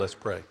Let's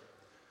pray.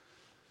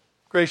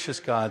 Gracious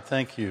God,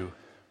 thank you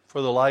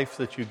for the life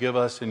that you give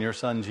us in your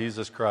Son,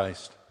 Jesus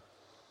Christ.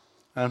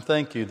 And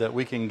thank you that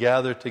we can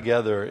gather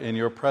together in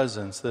your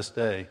presence this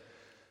day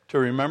to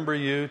remember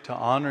you, to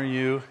honor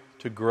you,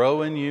 to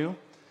grow in you,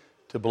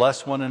 to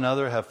bless one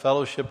another, have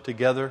fellowship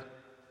together,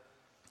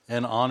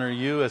 and honor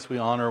you as we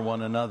honor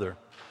one another.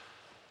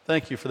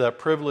 Thank you for that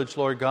privilege,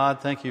 Lord God.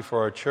 Thank you for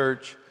our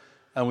church.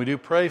 And we do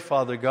pray,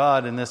 Father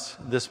God, in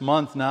this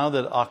month now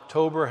that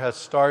October has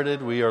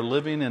started, we are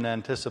living in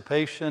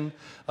anticipation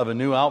of a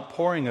new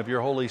outpouring of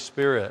your Holy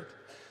Spirit.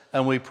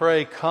 And we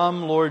pray,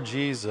 come, Lord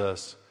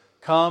Jesus,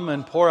 come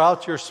and pour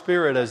out your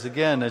Spirit as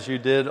you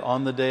did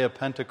on the day of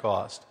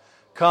Pentecost.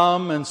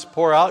 Come and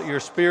pour out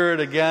your Spirit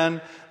again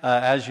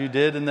as you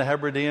did in the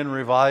Hebridean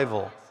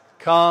revival.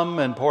 Come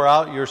and pour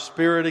out your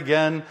Spirit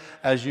again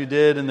as you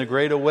did in the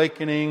Great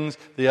Awakenings,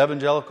 the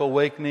Evangelical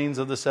Awakenings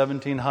of the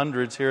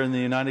 1700s here in the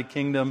United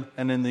Kingdom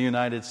and in the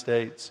United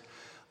States.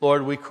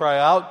 Lord, we cry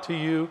out to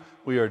you.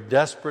 We are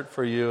desperate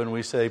for you, and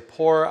we say,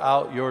 pour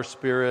out your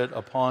Spirit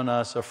upon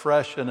us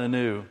afresh and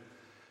anew.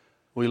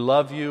 We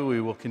love you.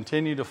 We will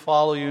continue to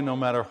follow you no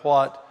matter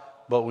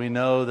what, but we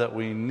know that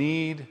we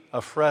need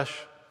a fresh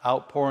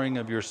outpouring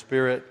of your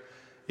Spirit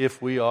if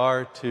we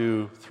are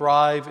to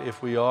thrive,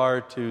 if we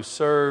are to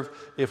serve,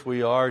 if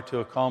we are to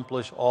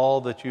accomplish all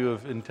that you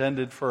have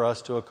intended for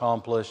us to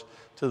accomplish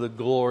to the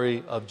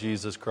glory of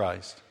Jesus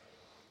Christ.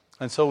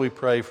 And so we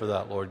pray for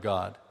that, Lord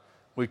God.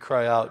 We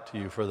cry out to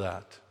you for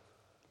that.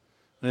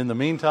 And in the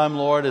meantime,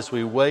 Lord, as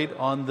we wait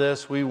on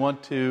this, we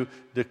want to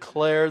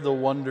declare the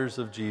wonders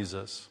of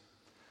Jesus.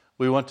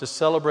 We want to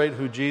celebrate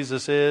who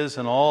Jesus is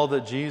and all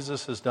that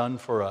Jesus has done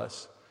for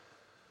us.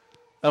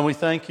 And we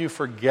thank you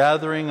for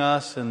gathering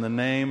us in the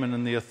name and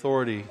in the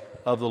authority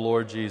of the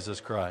Lord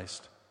Jesus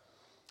Christ.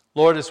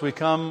 Lord, as we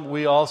come,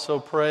 we also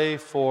pray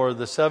for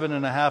the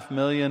 7.5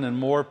 million and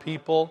more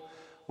people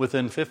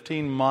within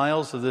 15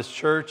 miles of this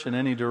church in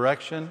any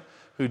direction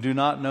who do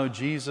not know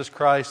Jesus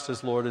Christ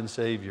as Lord and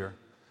Savior.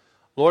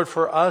 Lord,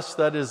 for us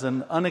that is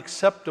an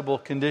unacceptable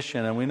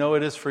condition, and we know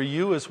it is for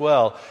you as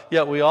well.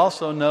 Yet we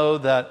also know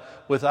that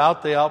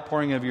without the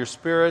outpouring of your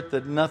Spirit,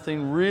 that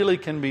nothing really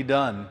can be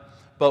done.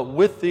 But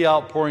with the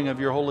outpouring of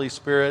your Holy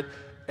Spirit,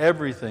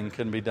 everything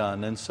can be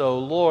done. And so,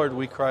 Lord,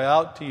 we cry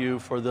out to you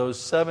for those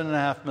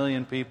 7.5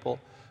 million people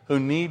who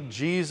need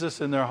Jesus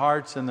in their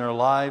hearts and their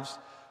lives,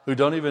 who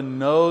don't even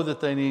know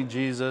that they need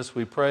Jesus.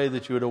 We pray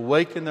that you would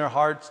awaken their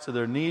hearts to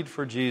their need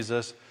for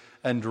Jesus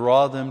and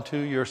draw them to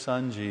your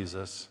Son,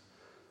 Jesus.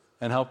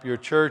 And help your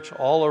church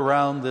all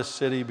around this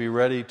city be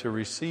ready to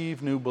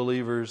receive new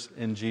believers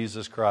in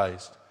Jesus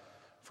Christ.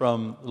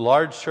 From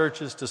large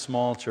churches to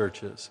small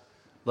churches.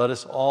 Let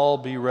us all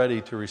be ready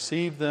to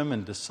receive them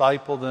and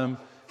disciple them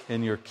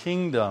in your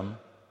kingdom,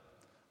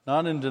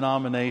 not in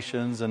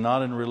denominations and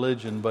not in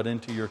religion, but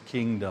into your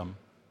kingdom.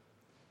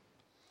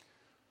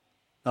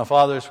 Now,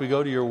 Father, as we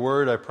go to your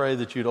word, I pray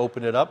that you'd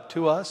open it up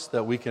to us,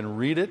 that we can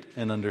read it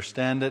and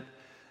understand it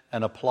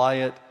and apply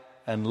it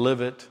and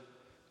live it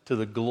to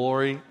the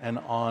glory and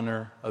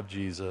honor of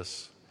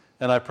Jesus.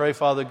 And I pray,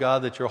 Father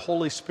God, that your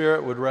Holy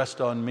Spirit would rest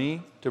on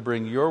me to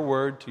bring your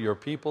word to your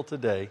people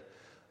today,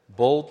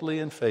 boldly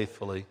and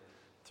faithfully,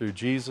 through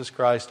Jesus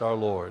Christ our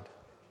Lord.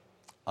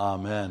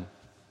 Amen.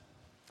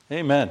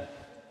 Amen.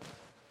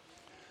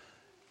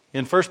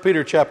 In 1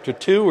 Peter chapter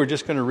 2, we're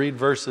just going to read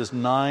verses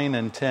 9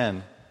 and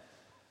 10.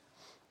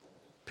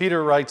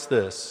 Peter writes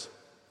this,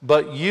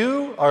 "But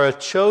you are a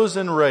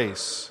chosen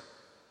race,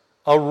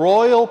 a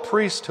royal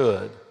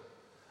priesthood,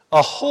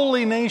 a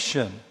holy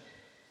nation,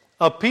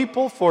 a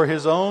people for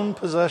his own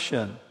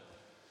possession,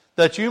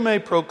 that you may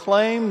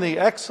proclaim the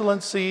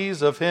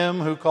excellencies of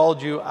him who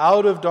called you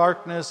out of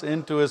darkness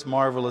into his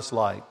marvelous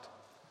light.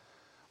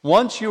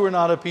 Once you were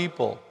not a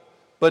people,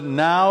 but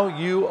now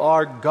you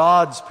are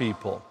God's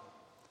people.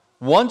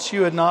 Once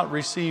you had not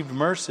received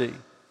mercy,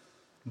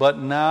 but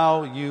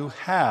now you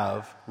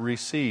have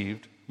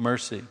received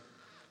mercy."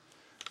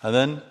 And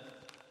then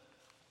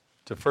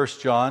to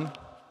 1 John,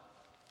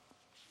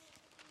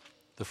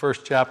 the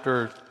first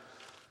chapter,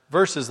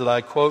 verses that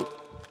I quote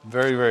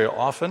very, very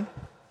often.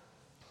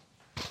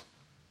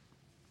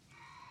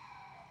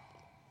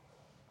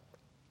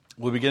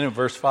 We'll begin at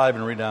verse 5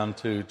 and read down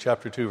to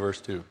chapter 2, verse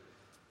 2.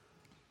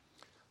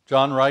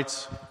 John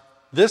writes,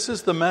 "This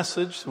is the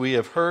message we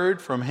have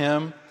heard from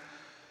him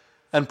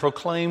and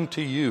proclaimed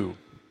to you,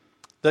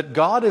 that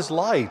God is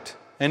light,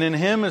 and in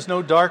him is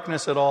no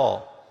darkness at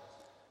all.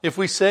 If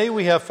we say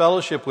we have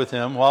fellowship with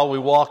him while we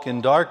walk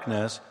in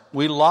darkness,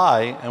 we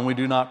lie and we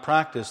do not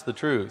practice the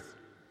truth.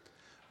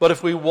 But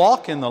if we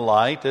walk in the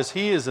light as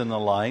he is in the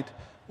light,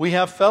 we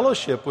have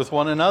fellowship with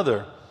one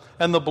another,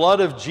 and the blood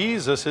of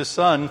Jesus, his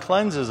Son,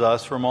 cleanses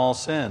us from all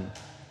sin.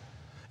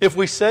 If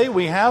we say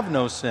we have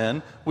no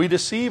sin, we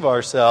deceive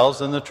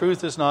ourselves and the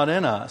truth is not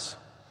in us.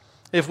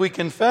 If we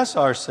confess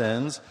our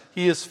sins,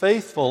 he is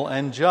faithful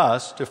and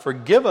just to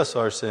forgive us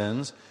our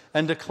sins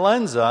and to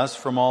cleanse us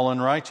from all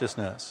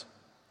unrighteousness.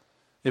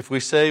 If we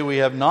say we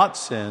have not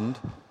sinned,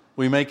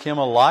 we make him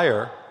a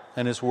liar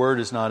and his word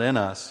is not in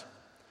us.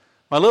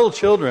 My little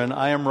children,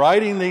 I am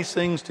writing these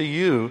things to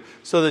you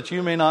so that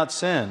you may not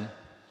sin.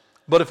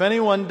 But if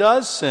anyone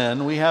does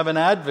sin, we have an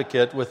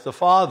advocate with the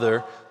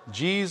Father,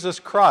 Jesus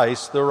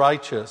Christ the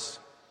righteous.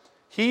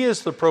 He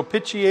is the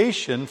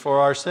propitiation for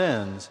our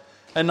sins,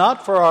 and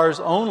not for ours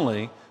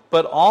only,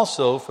 but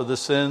also for the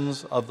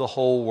sins of the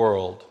whole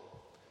world.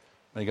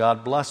 May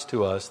God bless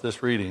to us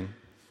this reading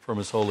from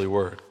His holy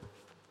word.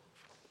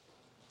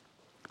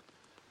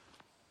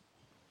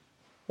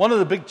 One of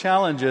the big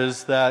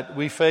challenges that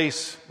we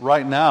face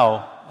right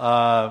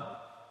now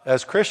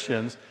as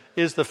Christians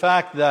is the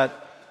fact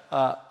that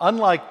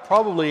unlike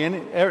probably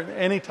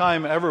any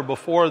time ever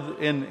before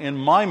in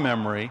my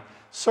memory,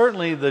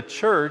 certainly the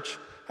church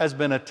has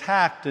been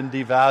attacked and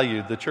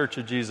devalued, the Church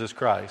of Jesus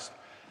Christ.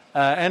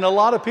 And a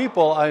lot of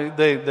people,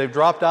 they've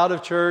dropped out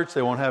of church,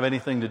 they won't have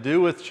anything to do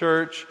with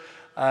church,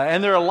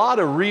 and there are a lot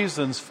of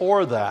reasons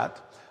for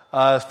that.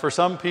 For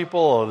some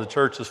people, the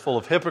church is full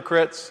of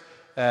hypocrites,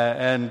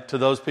 and to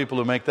those people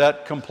who make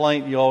that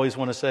complaint, you always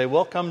want to say,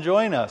 well, come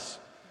join us.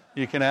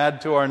 You can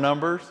add to our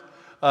numbers.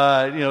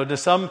 To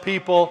some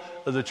people,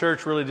 the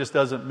church really just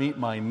doesn't meet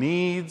my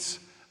needs.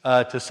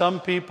 To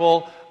some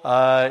people,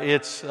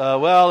 it's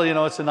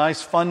a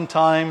nice fun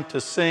time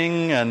to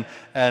sing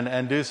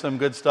and do some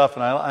good stuff,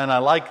 and I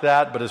like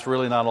that, but it's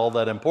really not all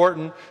that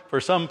important. For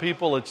some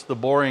people, it's the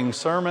boring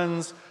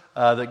sermons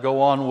that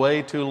go on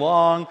way too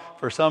long.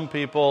 For some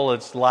people,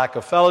 it's lack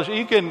of fellowship.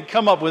 You can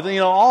come up with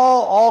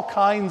all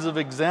kinds of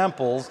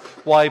examples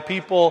why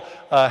people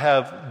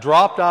have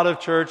dropped out of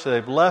church,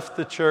 they've left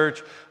the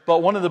church.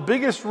 But one of the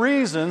biggest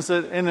reasons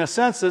that, in a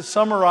sense, that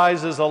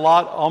summarizes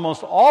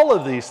almost all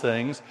of these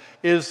things,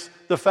 is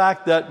the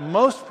fact that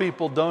most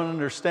people don't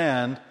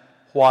understand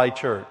why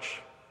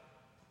church.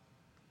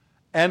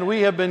 And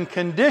we have been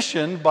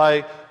conditioned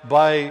by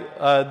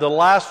the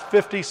last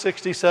 50,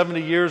 60,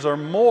 70 years or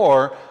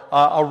more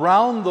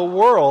around the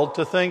world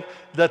to think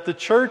that the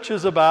church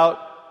is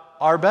about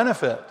our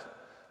benefit,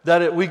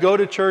 that we go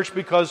to church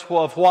because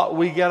of what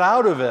we get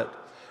out of it.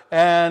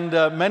 And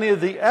many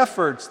of the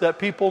efforts that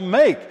people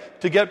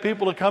make to get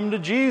people to come to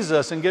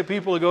Jesus and get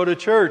people to go to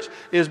church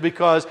is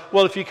because,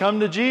 well, if you come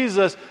to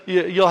Jesus,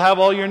 you'll have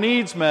all your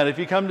needs met. If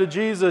you come to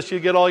Jesus,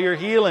 you get all your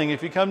healing.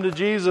 If you come to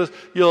Jesus,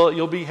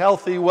 you'll be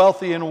healthy,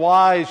 wealthy, and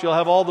wise. You'll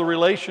have all the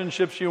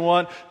relationships you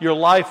want. Your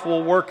life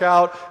will work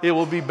out. It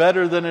will be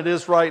better than it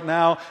is right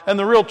now. And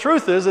the real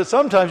truth is that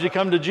sometimes you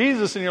come to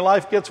Jesus and your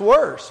life gets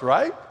worse,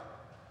 right?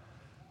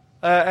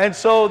 And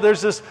so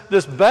there's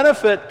this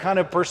benefit kind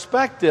of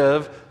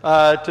perspective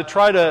to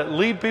try to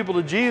lead people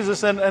to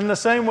Jesus, and the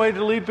same way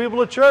to lead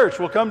people to church.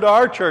 We'll come to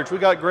our church. We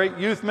got great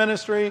youth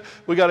ministry.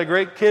 We got a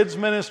great kids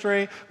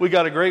ministry. We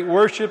got a great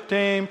worship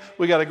team.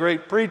 We got a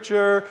great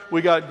preacher.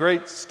 We got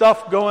great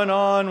stuff going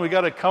on. We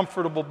got a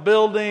comfortable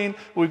building.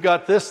 We've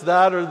got this,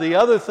 that, or the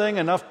other thing.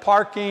 Enough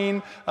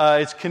parking.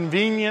 It's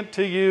convenient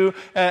to you,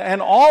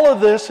 and all of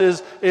this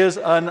is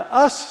an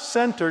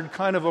us-centered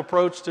kind of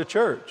approach to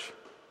church.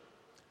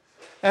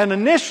 And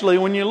initially,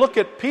 when you look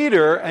at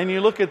Peter and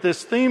you look at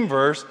this theme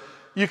verse,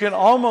 you can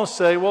almost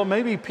say, well,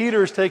 maybe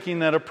Peter's taking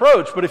that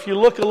approach. But if you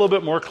look a little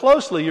bit more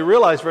closely, you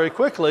realize very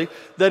quickly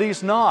that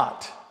he's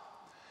not.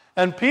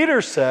 And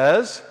Peter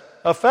says,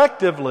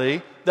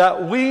 effectively,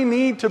 that we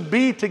need to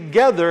be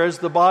together as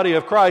the body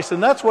of Christ.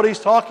 And that's what he's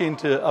talking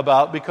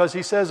about, because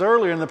he says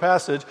earlier in the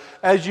passage,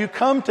 as you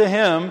come to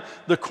Him,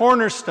 the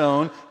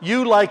cornerstone,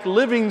 you like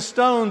living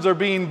stones are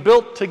being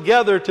built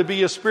together to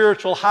be a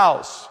spiritual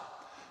house.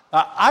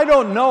 I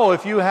don't know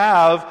if you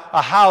have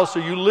a house or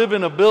you live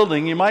in a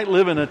building, you might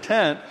live in a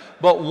tent,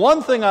 but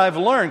one thing I've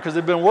learned, because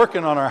they've been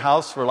working on our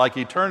house for like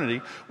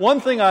eternity,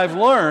 one thing I've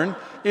learned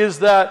is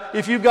that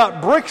if you've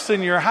got bricks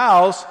in your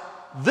house,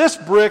 this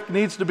brick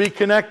needs to be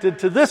connected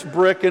to this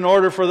brick in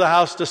order for the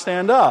house to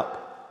stand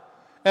up.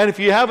 And if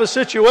you have a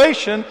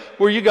situation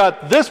where you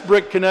got this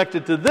brick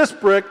connected to this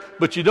brick,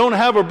 but you don't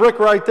have a brick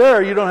right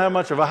there, you don't have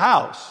much of a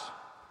house.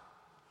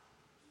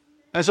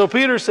 And so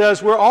Peter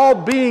says we're all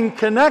being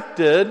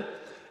connected.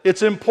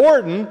 It's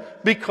important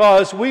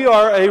because we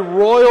are a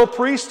royal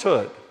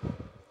priesthood.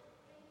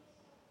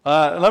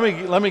 Let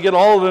me get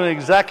all of it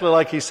exactly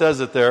like he says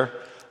it there.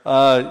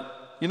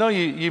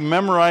 You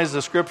memorize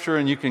the scripture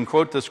and you can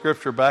quote the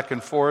scripture back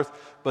and forth,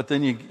 but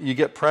then you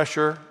get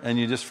pressure and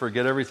you just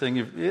forget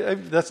everything.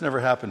 That's never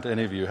happened to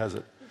any of you, has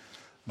it?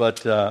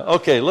 But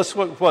okay, let's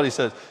look what he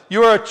says.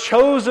 You are a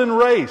chosen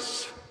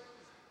race.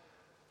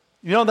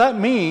 That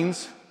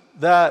means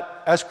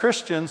that as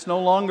Christians,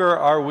 no longer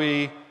are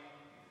we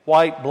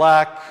white,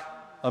 black,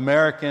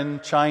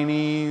 American,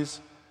 Chinese,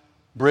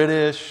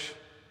 British.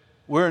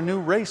 We're a new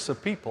race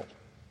of people.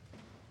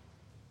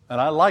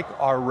 And I like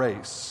our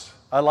race.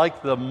 I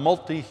like the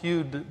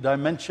multi-hued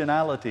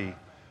dimensionality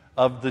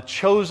of the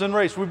chosen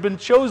race. We've been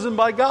chosen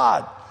by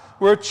God.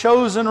 We're a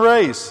chosen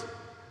race,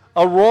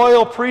 a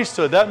royal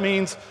priesthood. That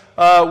means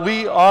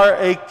we are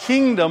a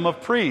kingdom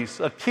of priests,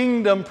 a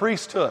kingdom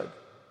priesthood.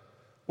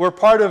 We're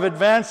part of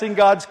advancing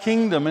God's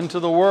kingdom into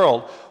the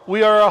world.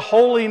 We are a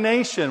holy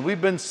nation.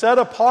 We've been set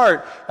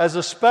apart as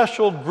a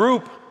special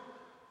group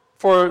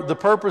for the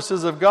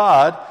purposes of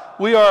God.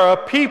 we are a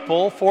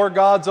people for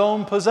God's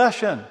own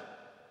possession.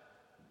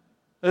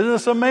 Isn't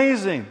this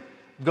amazing?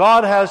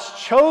 God has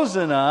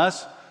chosen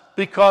us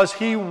because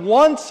He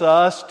wants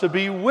us to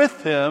be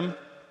with Him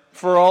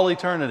for all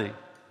eternity.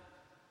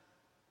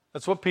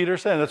 That's what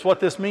Peter's saying. That's what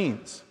this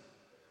means.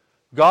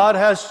 God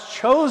has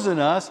chosen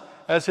us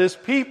as His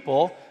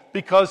people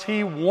because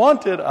He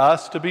wanted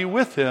us to be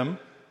with Him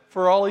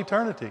for all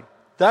eternity.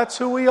 That's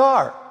who we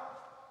are.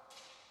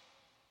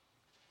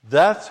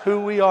 That's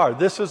who we are.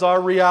 This is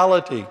our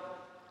reality.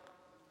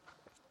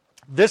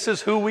 This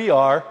is who we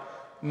are,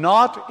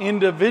 not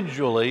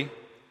individually,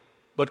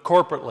 but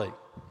corporately.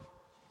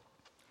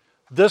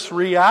 This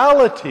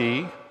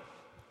reality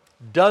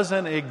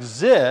doesn't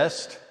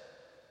exist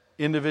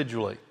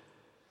individually.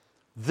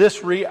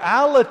 This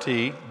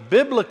reality,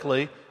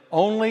 biblically,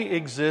 only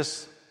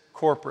exists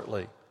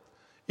corporately.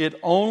 It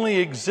only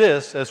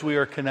exists as we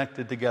are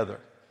connected together.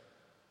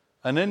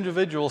 An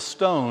individual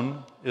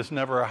stone is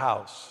never a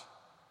house.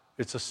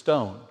 It's a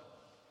stone.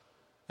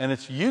 And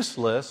it's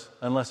useless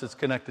unless it's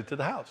connected to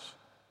the house.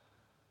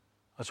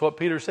 That's what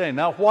Peter's saying.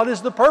 Now, what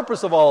is the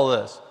purpose of all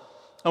of this?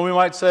 And we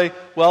might say,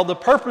 well, the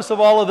purpose of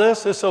all of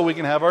this is so we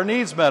can have our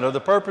needs met. Or the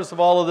purpose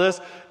of all of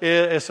this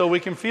is so we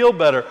can feel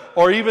better.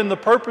 Or even the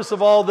purpose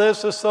of all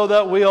this is so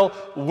that we'll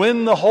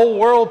win the whole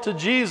world to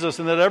Jesus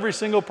and that every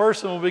single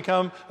person will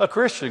become a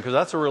Christian, because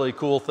that's a really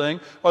cool thing.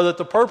 Or that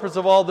the purpose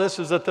of all this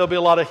is that there'll be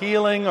a lot of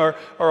healing or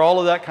all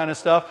of that kind of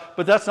stuff.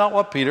 But that's not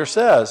what Peter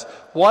says.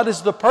 What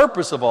is the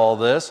purpose of all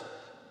this?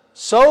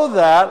 So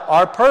that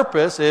our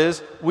purpose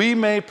is we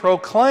may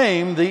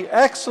proclaim the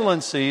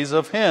excellencies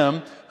of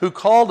Him who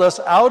called us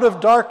out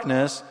of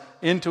darkness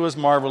into His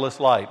marvelous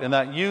light. And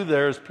that you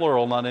there is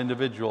plural, not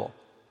individual.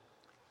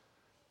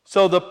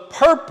 So the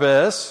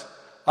purpose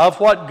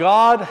of what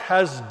God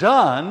has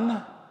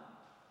done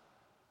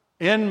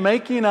in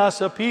making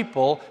us a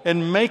people,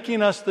 in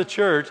making us the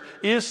church,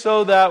 is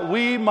so that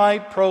we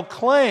might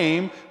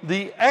proclaim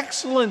the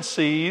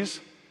excellencies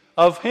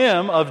of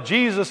Him, of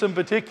Jesus in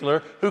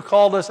particular, who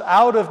called us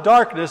out of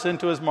darkness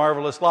into His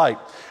marvelous light.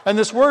 And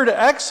this word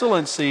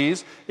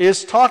excellencies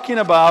is talking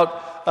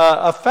about,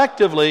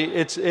 effectively,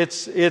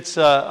 it's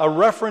a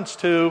reference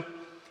to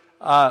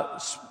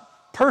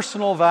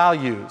personal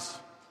values.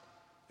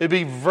 It'd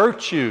be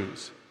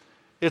virtues.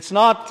 It's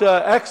not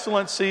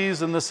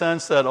excellencies in the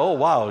sense that, oh,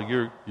 wow,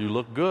 you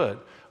look good.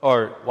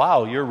 Or,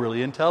 wow, you're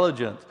really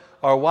intelligent.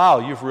 Or, wow,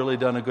 you've really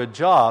done a good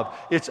job.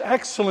 It's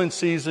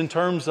excellencies in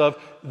terms of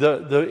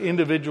the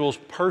individual's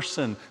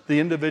person, the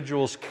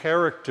individual's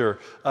character,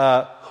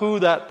 who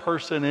that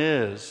person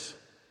is,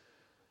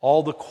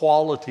 all the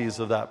qualities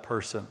of that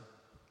person.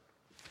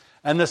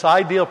 And this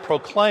idea of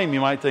proclaim,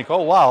 you might think,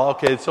 oh, wow,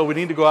 okay, so we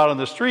need to go out on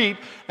the street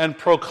and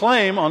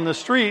proclaim on the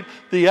street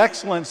the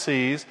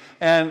excellencies.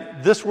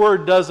 And this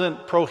word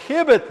doesn't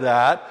prohibit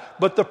that,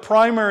 but the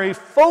primary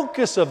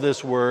focus of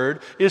this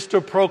word is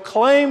to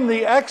proclaim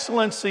the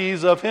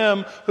excellencies of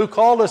Him who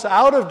called us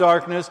out of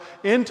darkness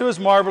into His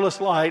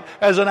marvelous light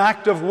as an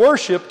act of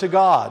worship to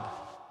God.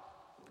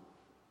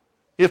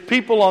 If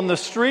people on the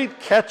street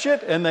catch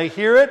it and they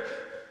hear it,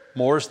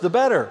 more's the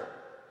better.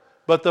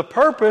 But the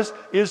purpose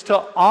is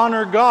to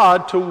honor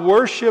God, to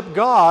worship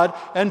God,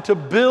 and to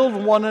build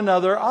one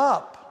another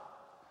up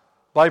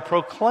by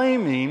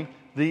proclaiming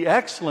the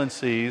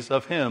excellencies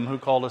of Him who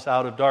called us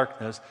out of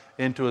darkness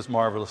into His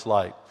marvelous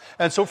light.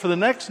 And so for the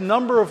next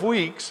number of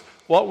weeks,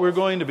 what we're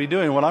going to be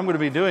doing, what I'm going to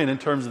be doing in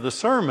terms of the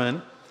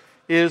sermon,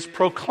 is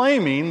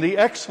proclaiming the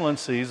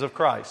excellencies of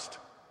Christ.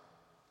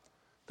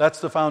 That's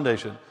the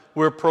foundation.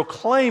 We're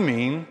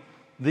proclaiming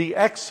the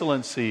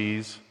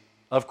excellencies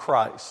of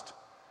Christ.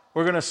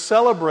 We're going to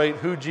celebrate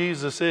who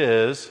Jesus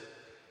is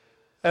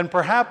and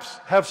perhaps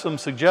have some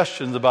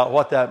suggestions about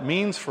what that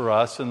means for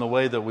us in the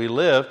way that we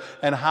live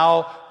and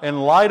how,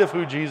 in light of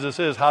who Jesus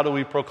is, how do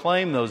we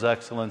proclaim those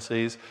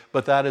excellencies?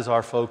 But that is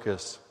our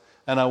focus.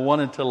 And I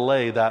wanted to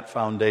lay that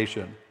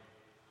foundation.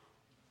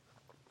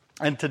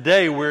 And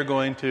today we're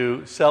going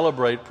to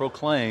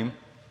proclaim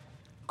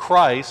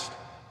Christ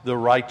the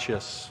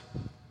righteous.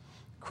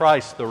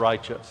 Christ the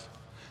righteous.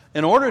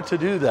 In order to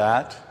do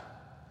that,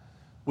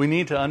 we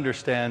need to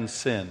understand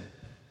sin.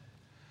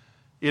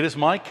 It is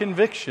my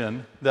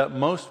conviction that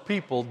most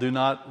people do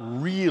not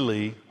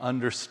really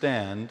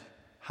understand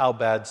how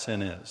bad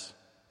sin is.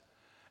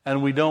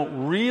 And we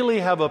don't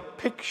really have a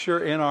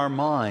picture in our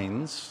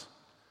minds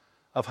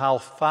of how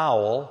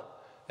foul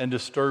and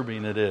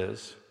disturbing it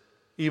is,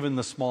 even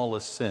the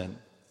smallest sin.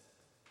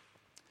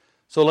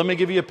 So let me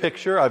give you a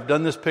picture. I've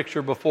done this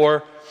picture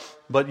before,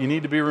 but you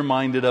need to be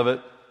reminded of it.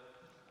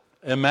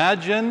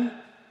 Imagine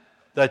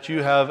that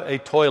you have a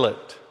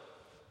toilet.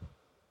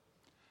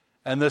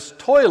 And this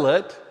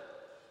toilet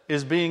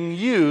is being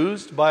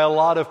used by a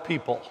lot of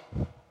people.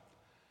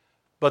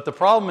 But the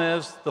problem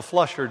is the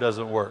flusher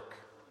doesn't work.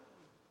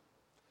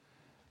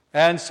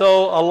 And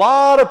so a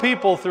lot of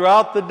people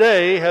throughout the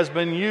day have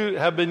been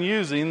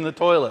using the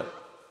toilet.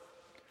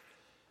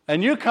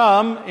 And you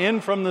come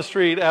in from the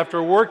street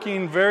after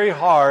working very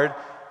hard,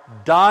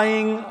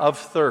 dying of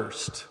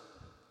thirst.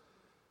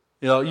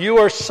 You know, you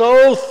are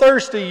so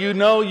thirsty, you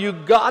know you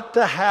got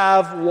to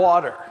have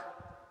water.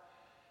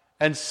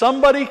 And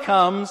somebody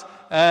comes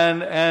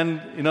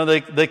and you know,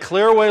 they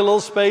clear away a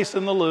little space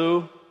in the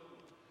loo,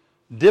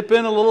 dip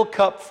in a little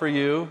cup for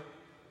you,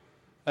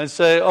 and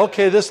say,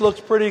 okay, this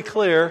looks pretty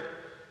clear,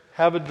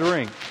 have a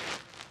drink.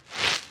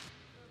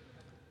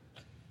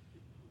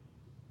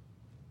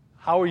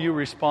 How are you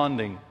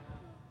responding?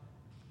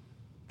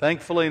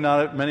 Thankfully,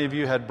 not many of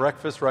you had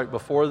breakfast right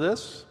before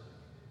this.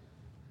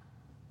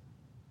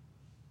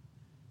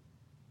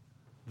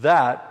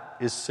 That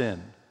is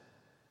sin.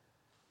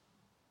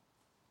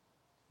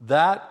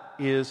 That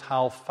is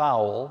how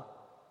foul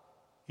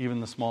even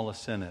the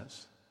smallest sin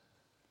is.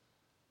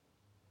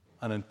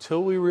 And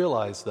until we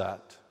realize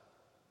that,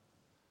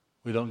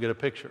 we don't get a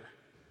picture.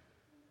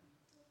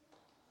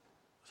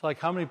 It's like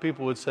how many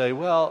people would say,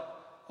 well,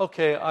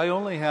 okay, I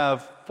only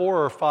have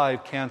 4 or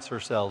 5 cancer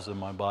cells in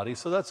my body,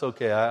 so that's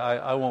okay.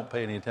 I won't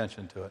pay any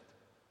attention to it.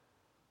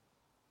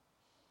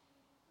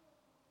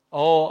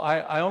 Oh,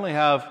 I only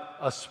have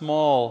a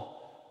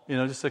small, you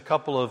know, just a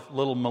couple of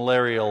little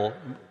malarial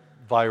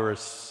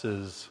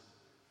viruses.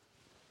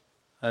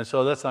 And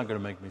so that's not going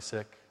to make me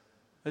sick.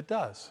 It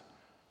does.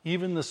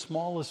 Even the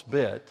smallest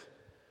bit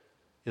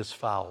is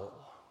foul.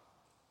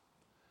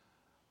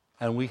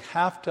 And we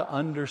have to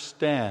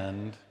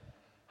understand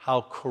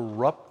how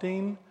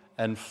corrupting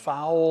and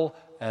foul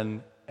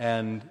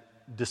and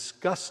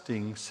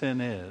disgusting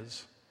sin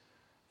is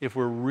if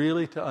we're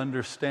really to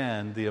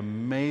understand the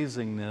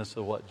amazingness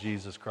of what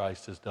Jesus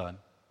Christ has done.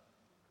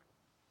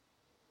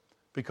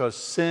 Because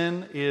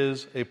sin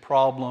is a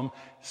problem.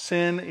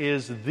 Sin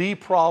is the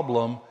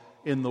problem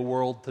in the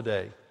world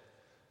today.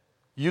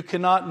 You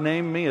cannot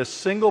name me a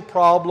single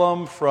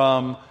problem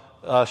from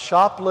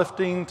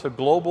shoplifting to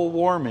global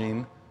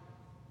warming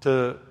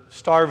to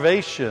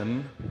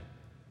starvation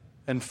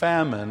and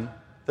famine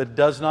that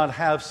does not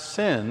have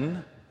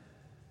sin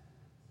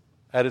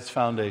at its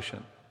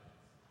foundation.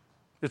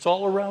 It's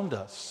all around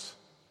us.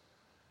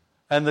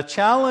 And the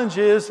challenge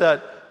is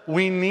that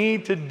we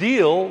need to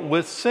deal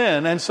with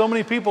sin, and so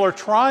many people are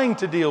trying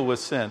to deal with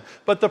sin.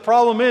 But the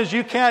problem is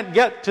you can't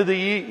get to the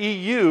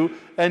EU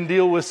and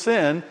deal with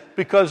sin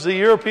because the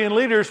European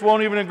leaders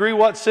won't even agree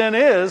what sin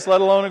is, let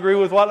alone agree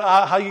with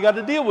how you got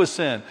to deal with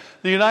sin.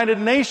 The United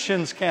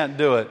Nations can't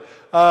do it.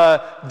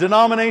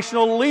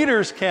 Denominational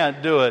leaders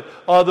can't do it.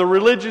 The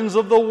religions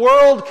of the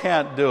world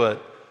can't do it.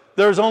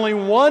 There's only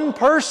one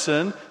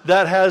person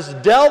that has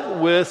dealt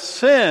with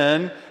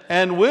sin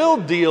and will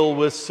deal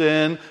with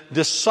sin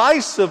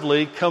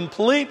decisively,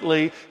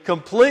 completely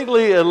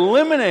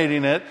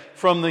eliminating it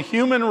from the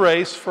human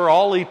race for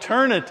all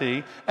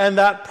eternity, and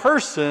that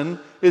person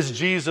is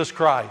Jesus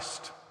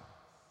Christ.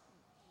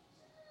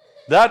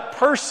 That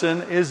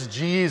person is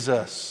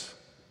Jesus.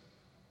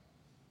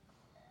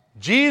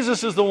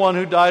 Jesus is the one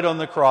who died on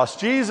the cross.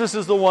 Jesus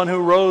is the one who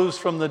rose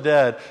from the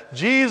dead.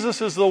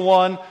 Jesus is the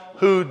one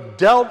who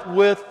dealt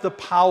with the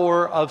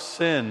power of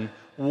sin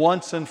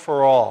once and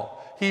for all.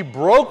 He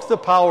broke the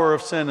power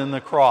of sin in the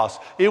cross.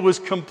 It was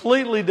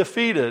completely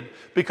defeated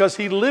because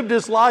he lived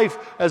his life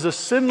as a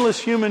sinless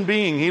human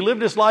being. He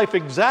lived his life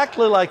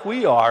exactly like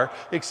we are,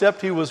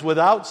 except he was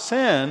without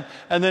sin,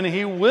 and then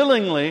he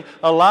willingly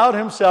allowed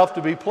himself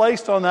to be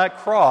placed on that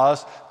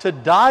cross to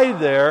die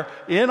there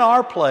in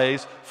our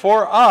place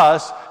for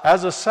us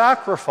as a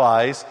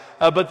sacrifice.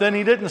 But then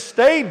he didn't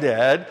stay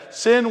dead.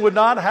 Sin would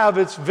not have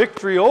its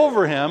victory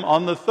over him.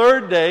 On the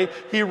third day,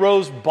 he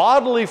rose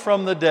bodily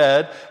from the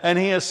dead, and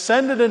he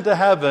ascended into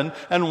heaven.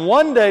 And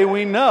one day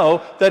we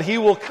know that he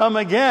will come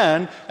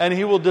again, and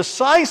he will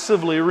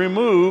decisively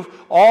remove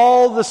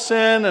all the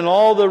sin and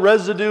all the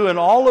residue and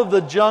all of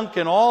the junk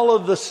and all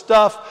of the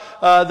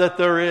stuff that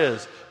there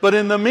is. But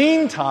in the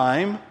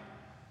meantime,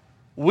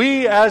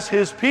 we as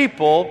his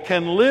people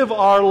can live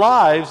our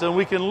lives, and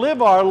we can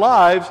live our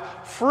lives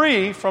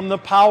free from the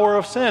power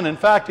of sin. In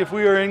fact, if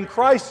we are in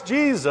Christ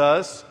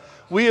Jesus,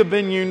 we have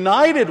been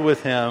united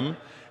with him,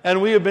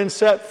 and we have been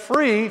set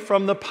free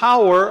from the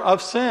power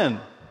of sin.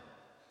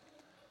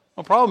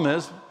 The problem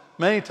is,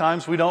 many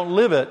times we don't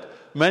live it.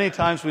 Many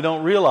times we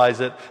don't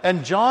realize it.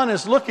 And John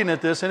is looking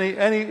at this,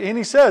 and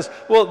he says,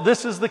 well,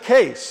 this is the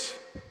case.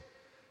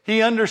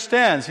 He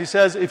understands. He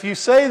says, if you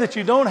say that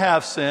you don't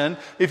have sin,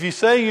 if you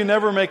say you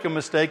never make a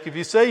mistake, if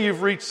you say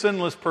you've reached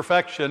sinless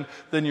perfection,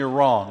 then you're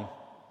wrong.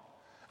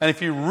 And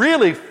if you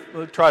really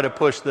try to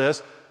push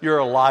this, you're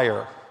a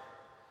liar.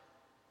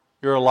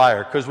 You're a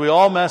liar. Because we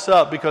all mess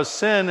up because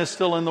sin is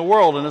still in the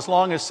world. And as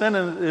long as sin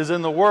is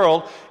in the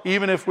world,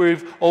 even if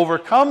we've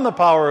overcome the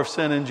power of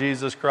sin in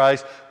Jesus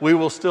Christ, we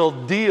will still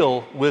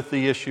deal with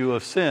the issue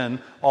of sin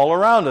all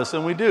around us.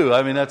 And we do.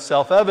 I mean, that's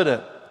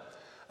self-evident.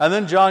 And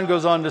then John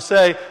goes on to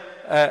say,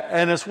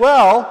 and as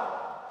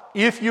well,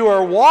 if you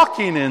are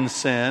walking in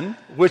sin,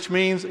 which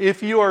means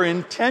if you are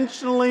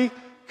intentionally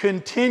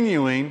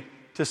continuing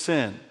to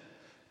sin.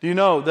 Do you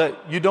know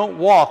that you don't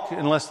walk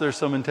unless there's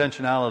some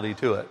intentionality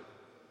to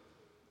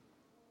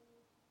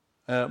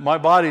it? My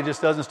body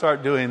just doesn't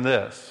start doing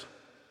this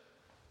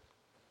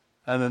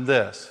and then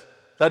this.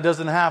 That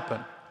doesn't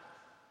happen.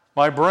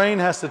 My brain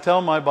has to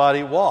tell my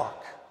body,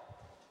 walk.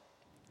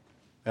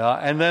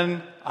 And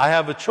then I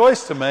have a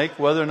choice to make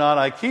whether or not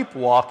I keep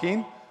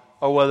walking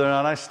or whether or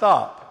not I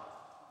stop.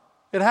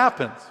 It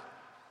happens.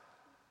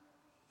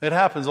 It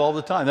happens all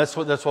the time. That's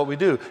what we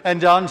do.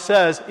 And John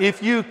says,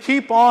 if you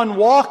keep on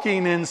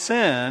walking in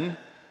sin,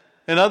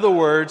 in other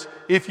words,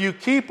 if you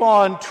keep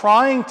on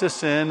trying to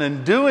sin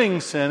and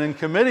doing sin and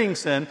committing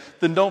sin,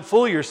 then don't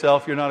fool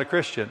yourself, you're not a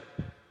Christian.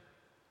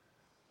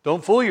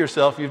 Don't fool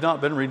yourself, you've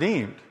not been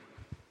redeemed.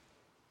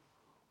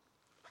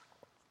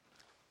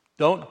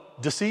 Don't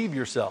deceive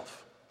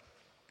yourself.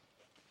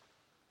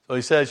 So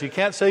he says, you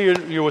can't say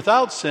you're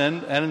without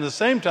sin, and at the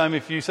same time,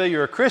 if you say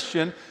you're a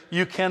Christian,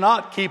 you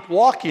cannot keep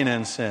walking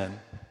in sin.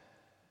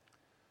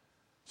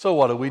 So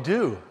what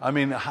do? I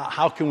mean,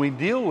 how can we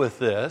deal with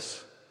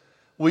this?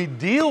 We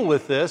deal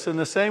with this in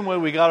the same way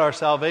we got our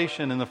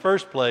salvation in the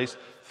first place,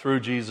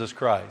 through Jesus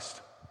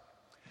Christ.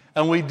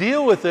 And we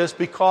deal with this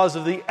because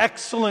of the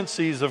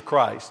excellencies of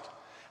Christ.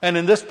 And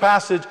in this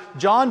passage,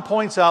 John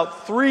points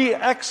out 3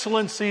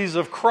 excellencies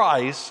of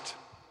Christ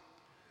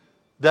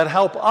that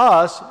help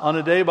us on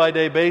a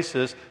day-by-day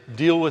basis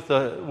deal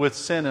with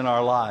sin in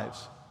our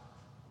lives.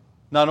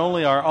 Not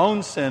only our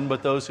own sin,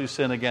 but those who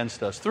sin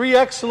against us. 3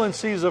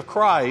 excellencies of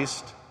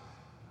Christ,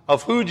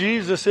 of who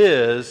Jesus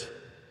is,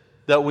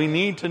 that we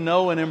need to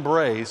know and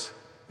embrace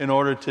in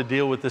order to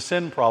deal with the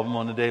sin problem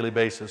on a daily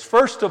basis.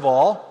 First of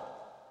all,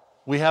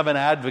 we have an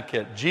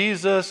advocate.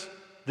 Jesus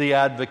the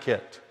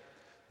advocate.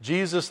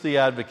 Jesus the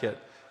advocate.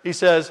 He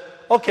says,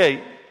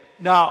 okay,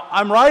 now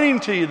I'm writing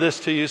to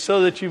you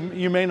so that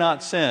you may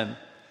not sin.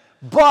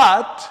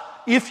 But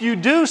if you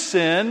do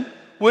sin,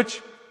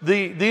 which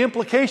the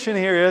implication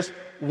here is,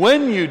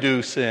 when you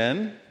do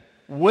sin,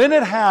 when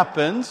it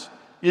happens,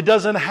 it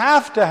doesn't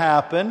have to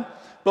happen,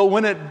 but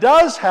when it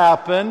does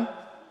happen,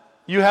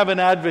 you have an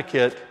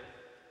advocate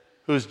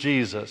who's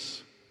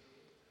Jesus.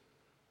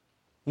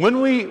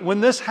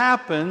 When this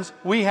happens,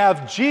 we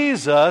have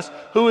Jesus,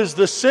 who is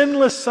the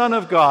sinless Son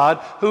of God,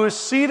 who is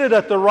seated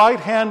at the right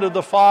hand of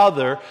the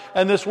Father.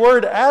 And this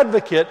word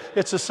advocate,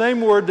 it's the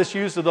same word that's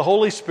used of the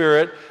Holy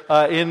Spirit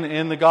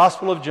in the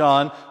Gospel of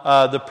John,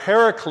 the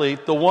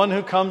Paraclete, the one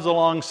who comes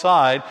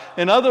alongside.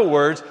 In other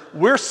words,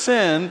 we've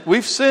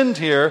sinned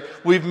here,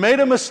 we've made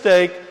a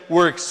mistake,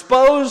 we're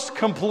exposed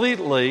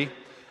completely.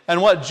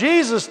 And what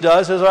Jesus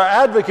does as our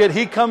advocate,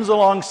 He comes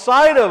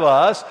alongside of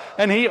us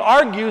and He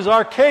argues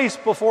our case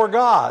before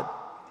God.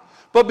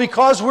 But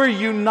because we're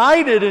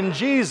united in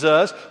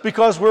Jesus,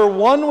 because we're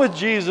one with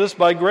Jesus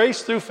by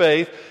grace through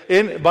faith,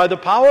 by the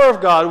power of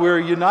God, we're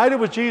united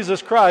with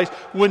Jesus Christ.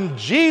 When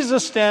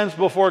Jesus stands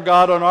before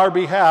God on our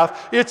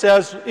behalf, it's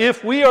as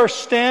if we are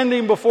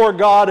standing before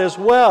God as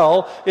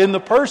well in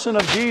the person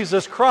of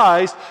Jesus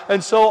Christ.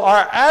 And so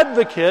our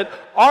advocate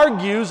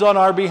argues on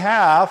our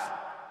behalf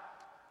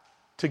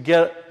to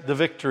get the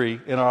victory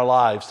in our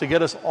lives, to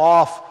get us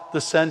off the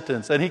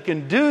sentence. And He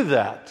can do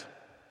that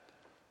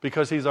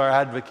because He's our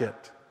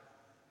advocate.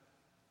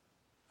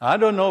 I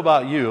don't know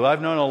about you.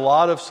 I've known a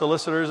lot of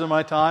solicitors in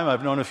my time.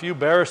 I've known a few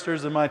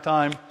barristers in my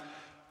time.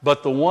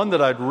 But the one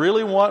that I'd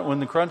really want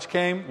when the crunch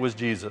came was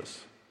Jesus.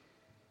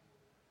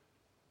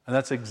 And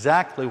that's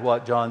exactly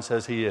what John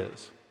says He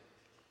is.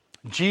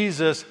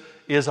 Jesus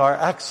is our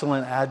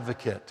excellent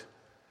advocate.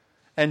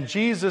 And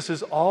Jesus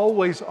is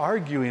always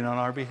arguing on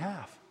our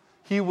behalf.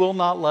 He will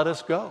not let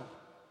us go.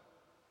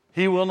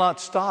 He will not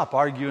stop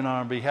arguing on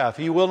our behalf.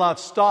 He will not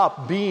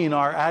stop being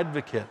our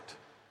advocate.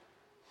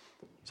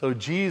 So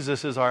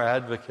Jesus is our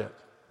advocate.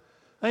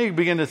 Then you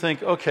begin to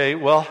think, okay,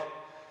 well,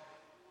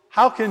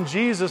 how can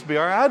Jesus be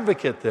our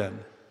advocate then?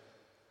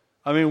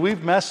 I mean,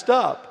 we've messed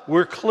up.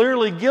 We're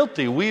clearly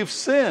guilty. We've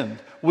sinned.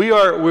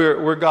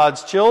 We're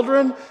God's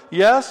children,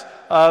 yes,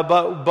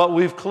 but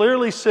we've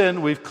clearly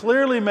sinned. We've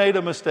clearly made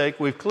a mistake.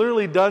 We've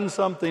clearly done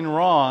something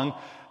wrong.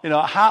 You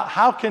know,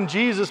 how can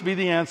Jesus be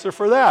the answer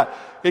for that?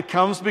 It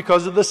comes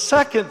because of the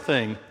second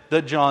thing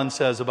that John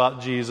says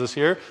about Jesus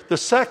here, the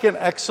second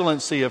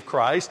excellency of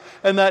Christ,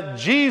 and that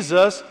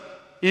Jesus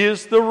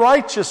is the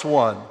righteous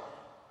one.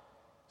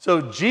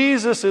 So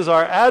Jesus is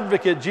our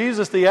advocate,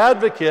 Jesus the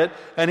advocate,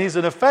 and He's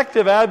an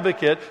effective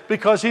advocate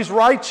because He's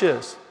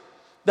righteous.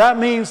 That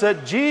means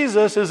that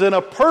Jesus is in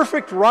a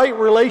perfect right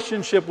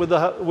relationship with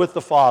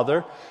the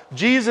Father.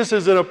 Jesus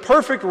is in a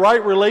perfect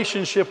right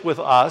relationship with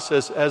us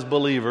as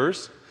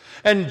believers.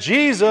 And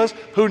Jesus,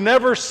 who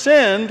never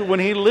sinned when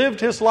He lived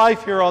His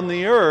life here on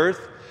the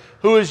earth,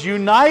 who is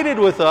united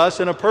with us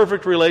in a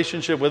perfect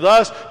relationship with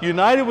us,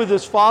 united with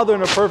His Father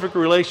in a perfect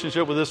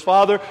relationship with His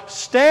Father,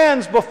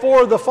 stands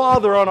before the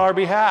Father on our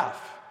behalf.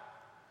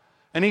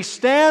 And He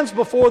stands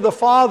before the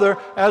Father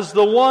as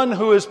the one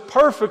who is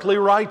perfectly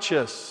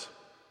righteous.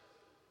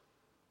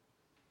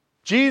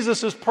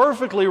 Jesus is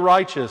perfectly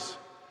righteous,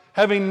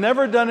 having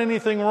never done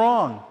anything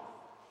wrong.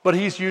 But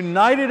He's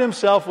united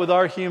Himself with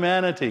our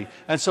humanity.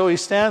 And so He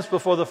stands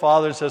before the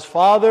Father and says,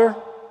 Father,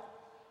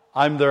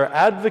 I'm their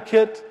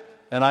advocate,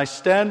 and I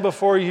stand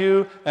before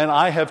you, and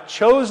I have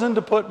chosen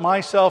to put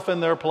myself in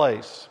their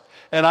place.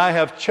 And I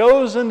have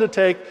chosen to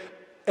take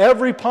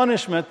every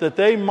punishment that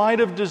they might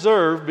have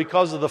deserved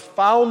because of the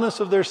foulness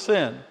of their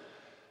sin.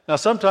 Now,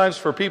 sometimes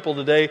for people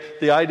today,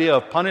 the idea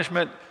of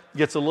punishment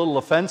gets a little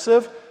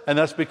offensive, and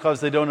that's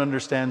because they don't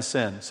understand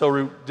sin.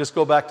 So just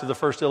go back to the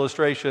first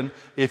illustration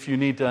if you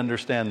need to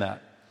understand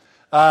that.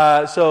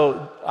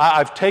 So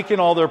I've taken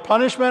all their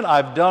punishment,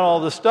 I've done all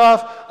the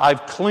stuff,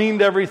 I've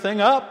cleaned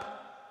everything up,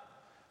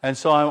 and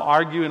so I'm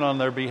arguing on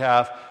their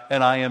behalf,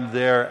 and I am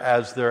there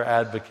as their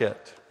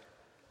advocate.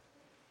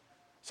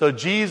 So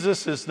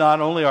Jesus is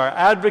not only our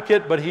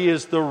advocate, but He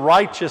is the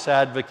righteous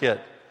advocate.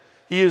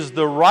 He is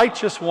the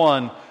righteous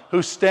one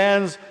who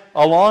stands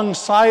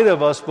alongside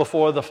of us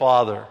before the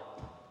Father.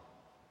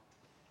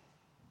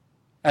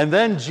 And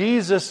then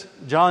Jesus,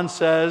 John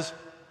says,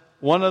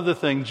 one other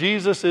thing,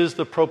 Jesus is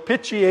the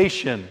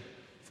propitiation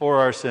for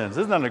our sins.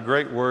 Isn't that a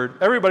great word?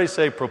 Everybody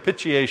say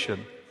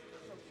propitiation.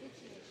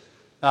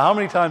 Now, how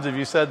many times have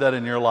you said that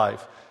in your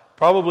life?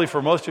 Probably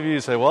for most of you,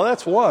 you say, well,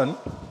 that's one.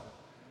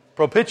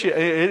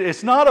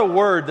 It's not a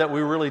word that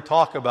we really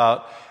talk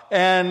about,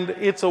 and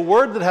it's a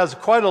word that has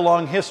quite a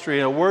long history,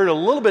 and a word a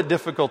little bit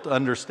difficult to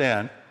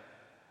understand.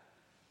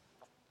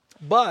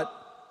 But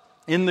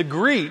in the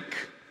Greek,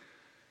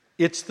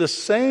 it's the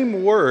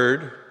same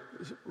word.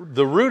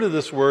 The root of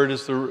this word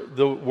is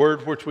the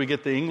word which we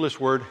get the English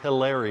word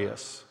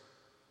hilarious,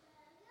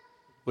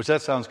 which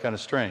that sounds kind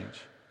of strange,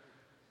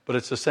 but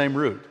it's the same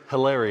root,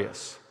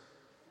 hilarious.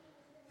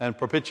 And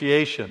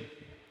propitiation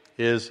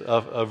is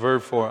a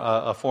verb for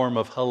a form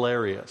of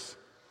hilarious.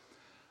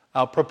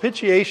 Now,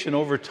 propitiation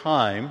over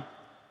time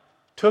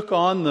took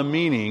on the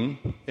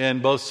meaning in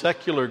both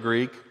secular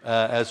Greek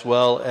as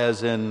well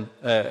as in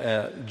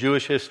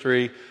Jewish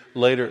history,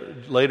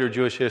 later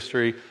Jewish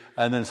history,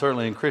 and then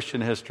certainly in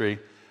Christian history,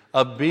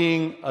 of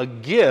being a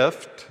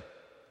gift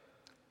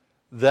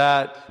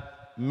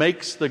that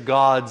makes the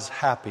gods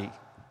happy.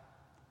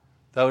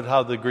 That was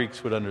how the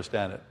Greeks would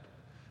understand it.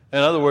 In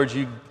other words,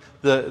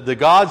 the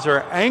gods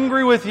are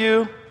angry with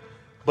you,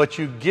 but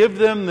you give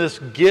them this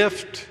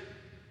gift,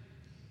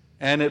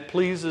 and it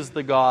pleases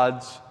the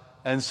gods,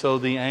 and so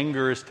the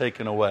anger is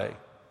taken away.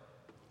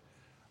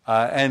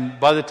 And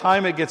by the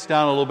time it gets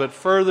down a little bit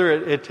further,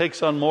 it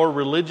takes on more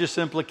religious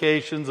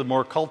implications and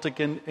more cultic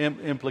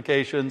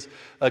implications.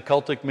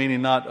 Cultic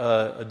meaning not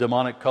a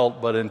demonic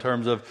cult, but in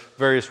terms of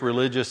various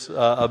religious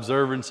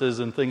observances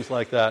and things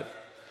like that.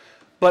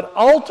 But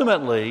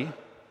ultimately,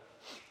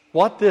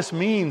 what this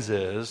means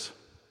is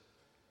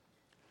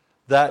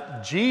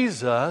that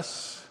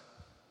Jesus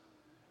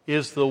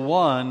is the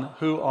one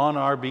who on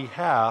our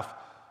behalf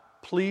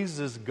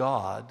pleases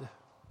God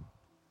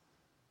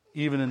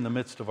even in the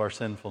midst of our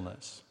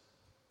sinfulness.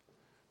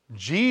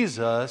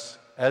 Jesus,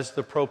 as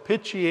the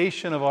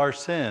propitiation of our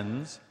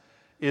sins,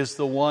 is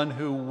the one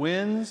who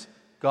wins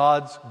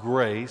God's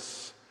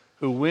grace,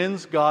 who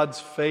wins God's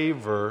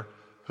favor,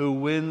 who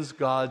wins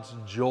God's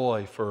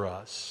joy for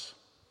us.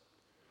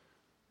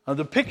 Now,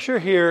 the picture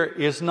here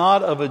is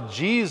not of a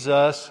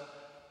Jesus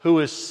who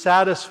is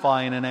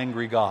satisfying an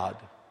angry God.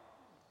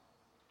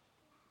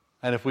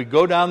 And if we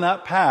go down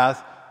that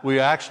path,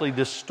 we're actually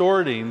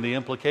distorting the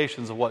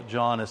implications of what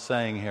John is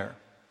saying here.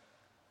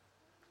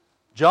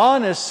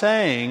 John is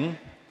saying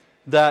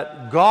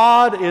that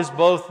God is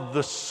both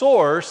the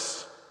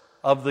source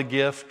of the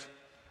gift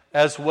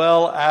as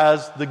well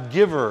as the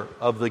giver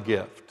of the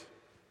gift.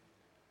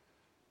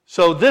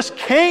 So this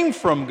came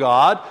from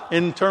God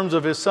in terms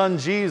of His Son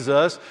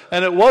Jesus,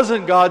 and it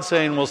wasn't God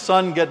saying, well,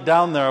 Son, get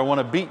down there, I want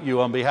to beat you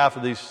on behalf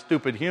of these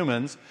stupid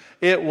humans.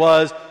 It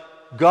was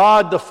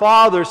God the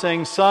Father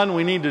saying, Son,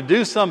 we need to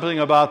do something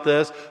about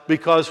this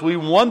because we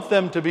want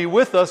them to be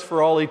with us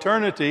for all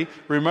eternity.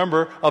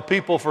 Remember, a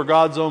people for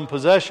God's own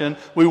possession.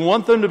 We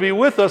want them to be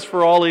with us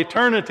for all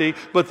eternity,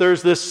 but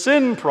there's this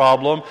sin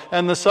problem,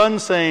 and the Son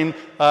saying,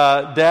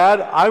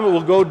 Dad, I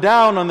will go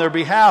down on their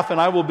behalf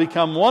and I will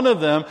become one of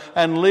them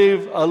and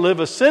live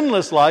a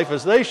sinless life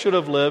as they should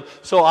have lived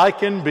so I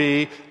can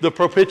be the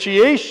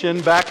propitiation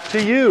back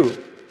to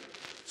you.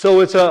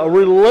 So it's a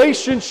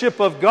relationship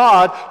of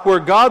God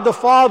where God the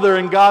Father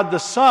and God the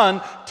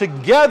Son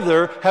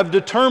together have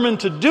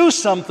determined to do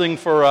something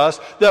for us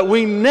that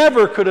we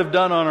never could have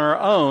done on our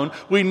own.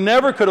 We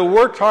never could have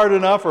worked hard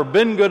enough or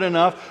been good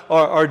enough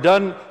or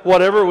done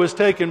whatever was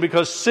taken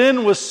because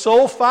sin was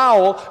so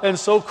foul and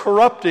so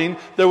corrupting,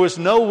 there was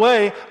no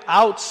way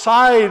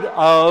outside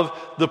of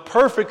the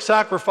perfect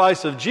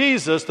sacrifice of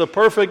Jesus, the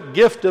perfect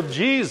gift of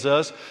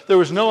Jesus. There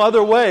was no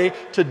other way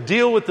to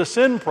deal with the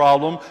sin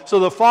problem. So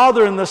the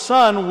Father and the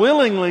Son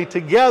willingly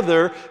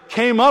together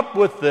came up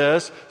with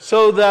this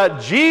so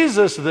that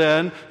Jesus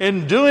then,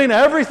 in doing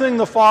everything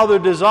the Father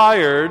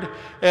desired,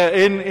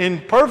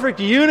 in perfect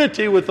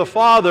unity with the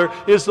Father,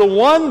 is the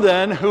one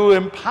then who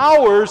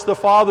empowers the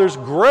Father's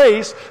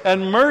grace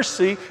and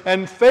mercy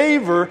and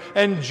favor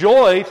and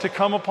joy to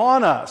come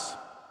upon us.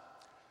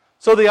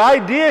 So the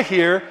idea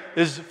here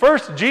is,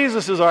 first,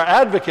 Jesus is our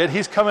advocate.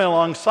 He's coming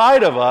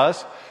alongside of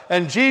us.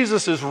 And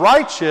Jesus is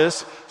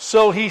righteous,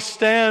 so He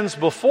stands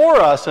before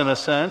us, in a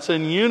sense,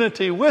 in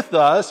unity with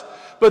us.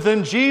 But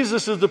then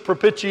Jesus is the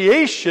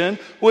propitiation,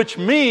 which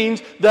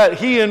means that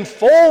He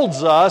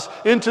enfolds us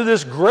into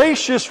this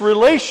gracious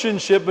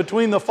relationship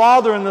between the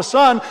Father and the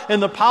Son in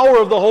the power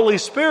of the Holy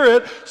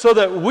Spirit, so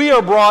that we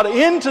are brought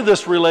into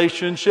this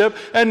relationship,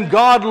 and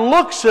God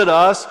looks at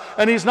us,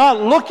 and He's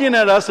not looking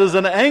at us as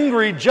an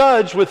angry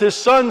judge with His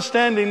Son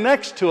standing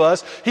next to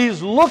us.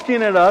 He's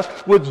looking at us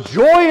with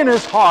joy in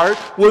His heart,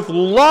 with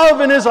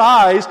love in His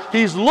eyes.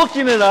 He's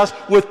looking at us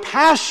with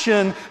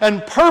passion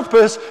and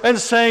purpose and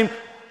saying,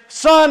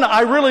 Son,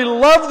 I really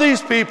love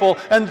these people,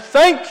 and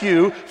thank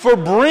you for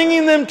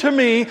bringing them to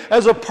me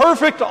as a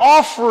perfect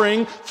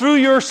offering through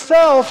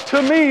yourself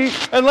to me,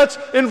 and let's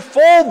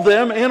enfold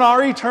them in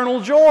our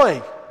eternal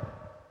joy.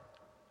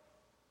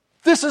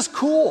 This is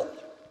cool.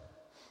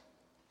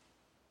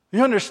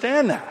 You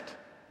understand that?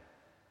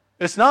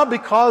 It's not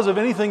because of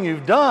anything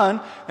you've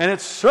done, and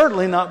it's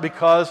certainly not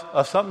because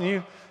of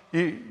something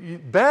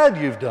bad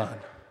you've done.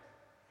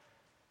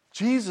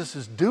 Jesus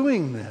is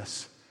doing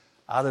this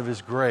out of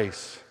His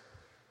grace.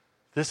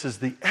 This is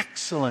the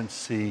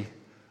excellency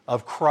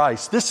of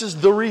Christ. This is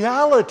the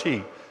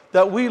reality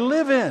that we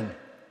live in.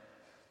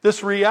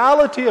 This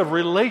reality of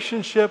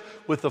relationship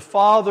with the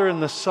Father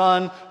and the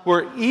Son,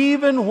 where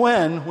even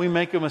when we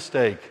make a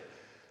mistake,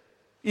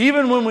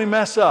 even when we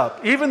mess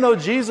up, even though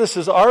Jesus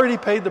has already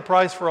paid the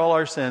price for all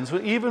our sins,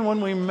 even when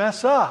we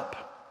mess up,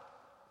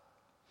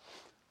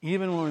 we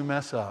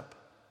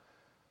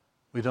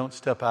don't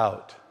step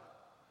out.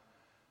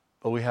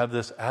 But we have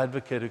this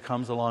advocate who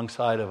comes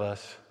alongside of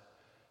us,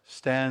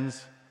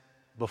 stands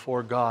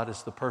before God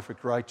as the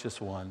perfect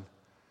righteous one,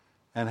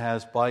 and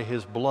has by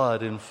His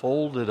blood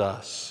enfolded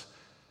us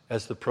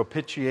as the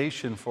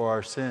propitiation for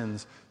our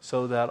sins,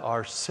 so that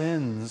our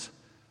sins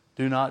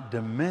do not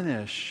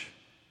diminish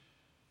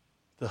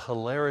the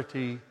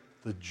hilarity,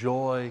 the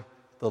joy,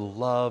 the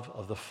love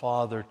of the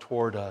Father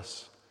toward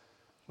us,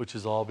 which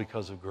is all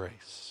because of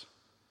grace.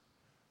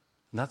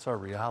 And that's our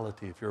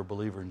reality if you're a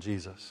believer in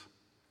Jesus.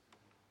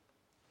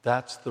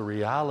 That's the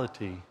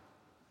reality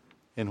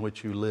in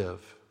which you live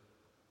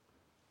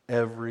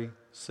every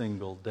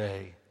single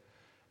day.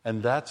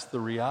 And that's the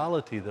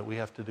reality that we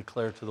have to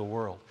declare to the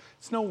world.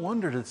 It's no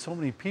wonder that so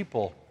many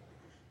people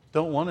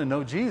don't want to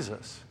know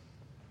Jesus.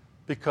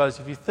 Because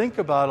if you think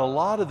about a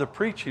lot of the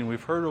preaching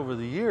we've heard over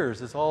the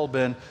years, it's all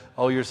been,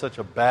 oh, you're such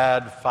a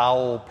bad,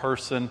 foul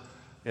person.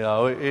 You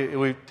know,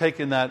 we've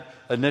taken that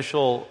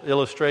initial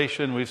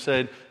illustration, we've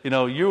said,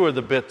 you are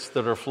the bits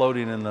that are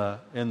floating in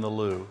the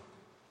loo.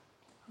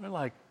 We're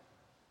like,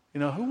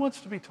 who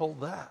wants to be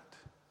told that?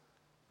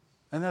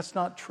 And that's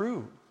not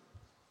true.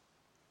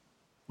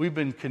 We've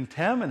been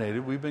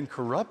contaminated, we've been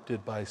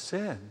corrupted by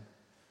sin.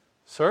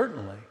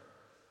 Certainly.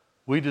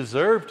 We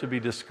deserve to be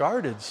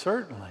discarded,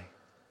 certainly.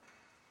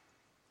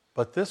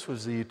 But this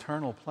was the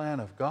eternal plan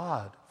of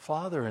God,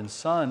 Father and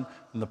Son,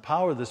 and the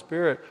power of the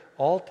Spirit,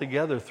 all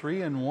together,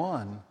 three in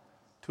one,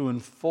 to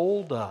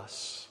enfold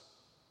us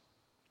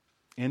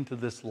into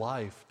this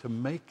life, to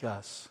make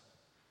us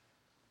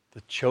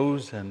the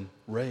chosen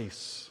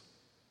race.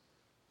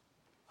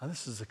 Now,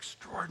 this is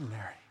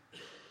extraordinary.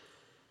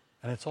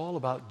 And it's all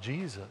about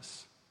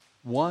Jesus.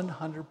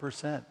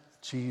 100%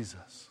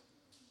 Jesus.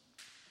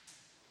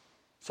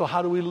 So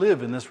how do we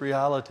live in this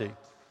reality? I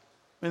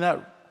mean,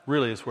 that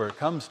really is where it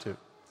comes to.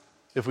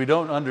 If we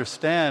don't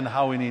understand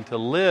how we need to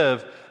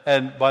live,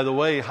 and by the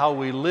way, how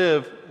we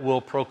live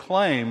will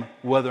proclaim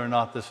whether or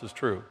not this is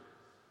true.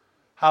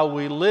 How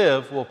we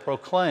live will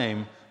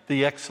proclaim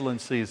the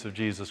excellencies of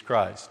Jesus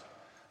Christ.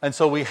 And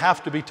so we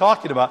have to be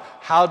talking about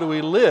how do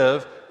we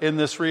live in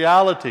this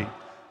reality.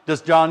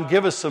 Does John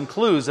give us some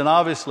clues? And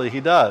obviously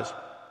he does.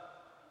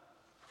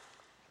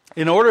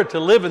 In order to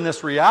live in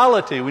this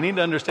reality, we need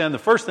to understand the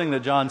first thing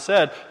that John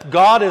said.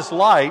 God is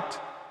light,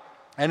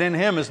 and in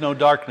Him is no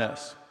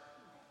darkness.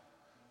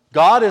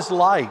 God is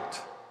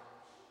light.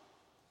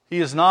 He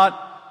is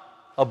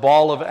not a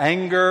ball of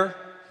anger.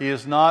 He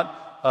is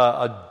not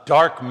a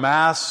dark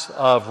mass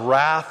of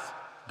wrath.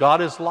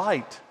 God is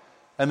light,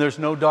 and there's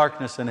no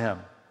darkness in Him.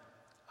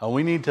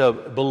 We need to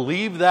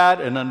believe that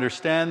and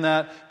understand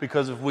that,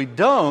 because if we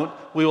don't,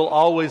 we will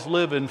always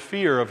live in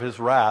fear of His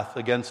wrath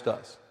against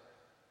us.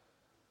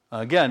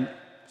 Again,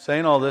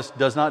 saying all this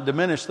does not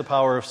diminish the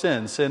power of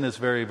sin. Sin is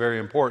very, very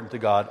important to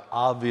God,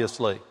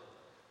 obviously.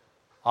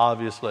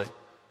 Obviously.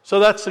 So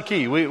that's the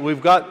key.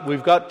 We've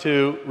got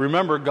to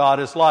remember God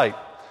is light.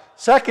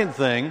 Second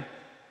thing,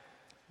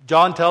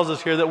 John tells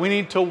us here that we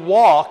need to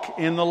walk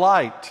in the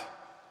light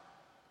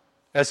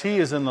as He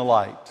is in the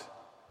light.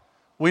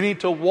 We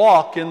need to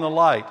walk in the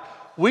light.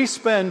 We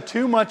spend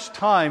too much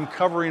time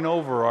covering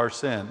over our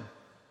sin.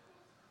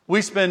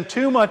 We spend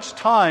too much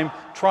time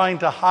trying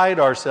to hide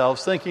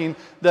ourselves, thinking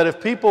that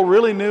if people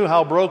really knew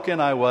how broken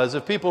I was,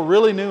 if people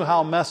really knew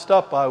how messed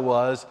up I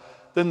was,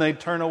 then they'd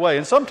turn away.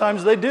 And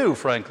sometimes they do,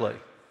 frankly.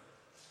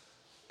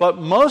 But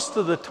most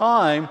of the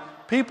time,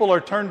 people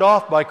are turned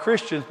off by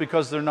Christians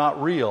because they're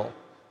not real,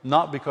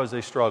 not because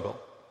they struggle.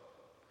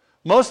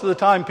 Most of the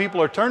time,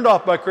 people are turned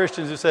off by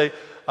Christians who say,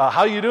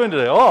 how you doing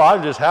today? Oh,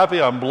 I'm just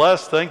happy. I'm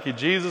blessed. Thank you,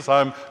 Jesus.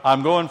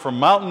 I'm going from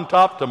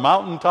mountaintop to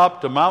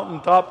mountaintop to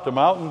mountaintop to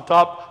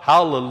mountaintop.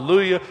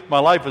 Hallelujah. My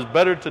life is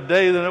better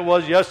today than it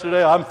was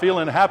yesterday. I'm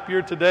feeling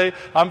happier today.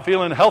 I'm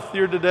feeling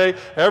healthier today.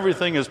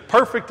 Everything is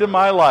perfect in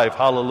my life.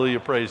 Hallelujah.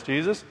 Praise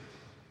Jesus.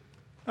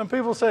 And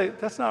people say,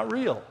 that's not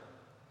real.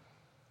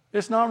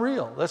 It's not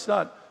real. That's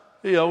not,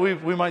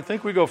 we might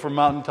think we go from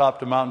mountaintop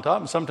to mountaintop,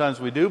 and sometimes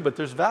we do, but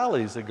there's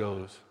valleys that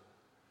goes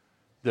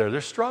there.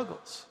 There's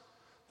struggles.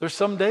 There's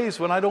some days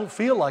when I don't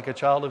feel like a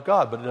child of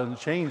God, but it doesn't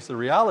change the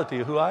reality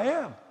of who I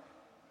am.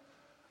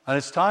 And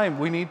it's time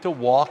we need to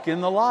walk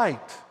in the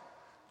light,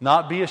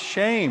 not be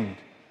ashamed,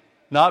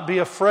 not be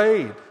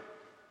afraid,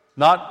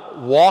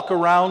 not walk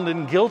around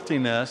in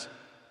guiltiness,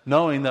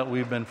 knowing that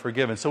we've been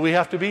forgiven. So we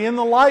have to be in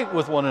the light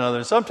with one another.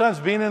 And sometimes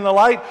being in the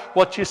light,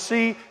 what you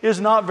see is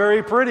not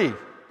very pretty.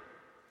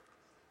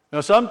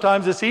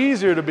 Sometimes it's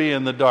easier to be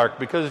in the dark,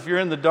 because if you're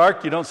in the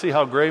dark, you don't see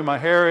how gray my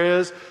hair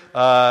is.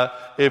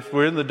 If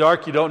we're in the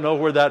dark, you don't know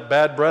where that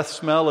bad breath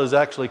smell is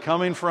actually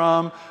coming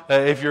from.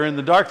 If you're in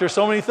the dark, there's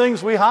so many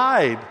things we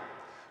hide.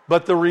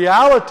 But the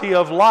reality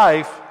of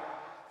life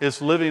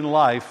is living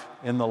life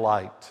in the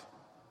light.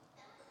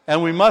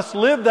 And we must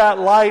live that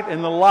light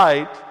in the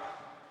light,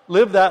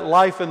 live that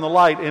life in the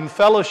light in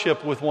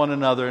fellowship with one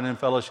another and in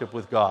fellowship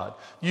with God.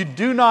 You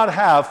do not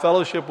have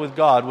fellowship with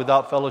God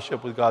without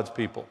fellowship with God's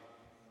people.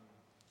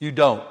 You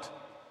don't.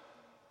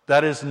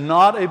 That is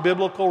not a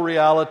biblical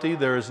reality.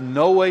 There is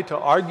no way to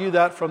argue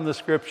that from the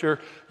Scripture.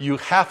 You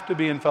have to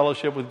be in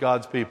fellowship with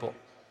God's people.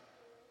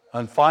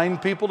 And find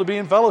people to be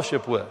in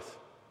fellowship with.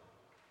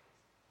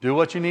 Do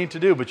what you need to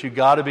do, but you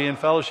got to be in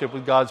fellowship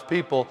with God's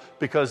people,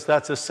 because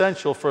that's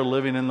essential for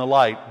living in the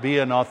light. Be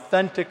an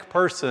authentic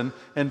person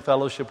in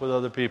fellowship with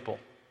other people.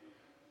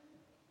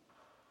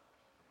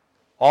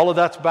 All of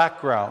that's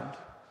background.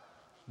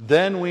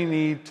 Then we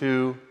need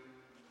to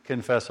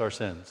confess our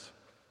sins.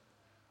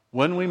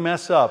 When we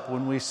mess up,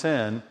 when we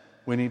sin,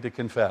 we need to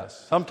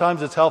confess.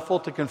 Sometimes it's helpful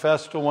to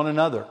confess to one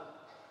another.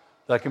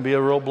 That can be a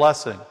real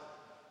blessing.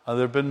 There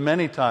have been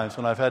many times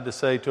when I've had to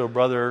say to a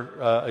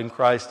brother in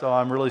Christ, oh,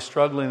 I'm really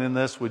struggling in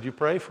this. Would you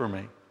pray for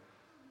me?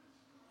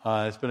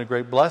 It's been a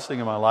great blessing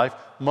in my life.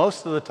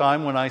 Most of the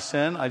time when I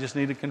sin, I just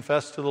need to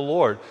confess to the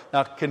Lord.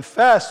 Now,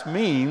 confess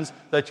means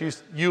that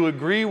you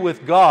agree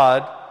with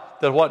God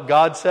that what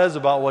God says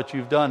about what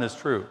you've done is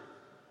true.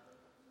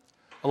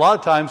 A lot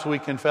of times we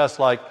confess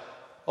like,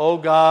 oh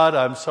God,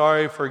 I'm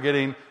sorry for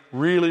getting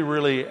really,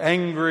 really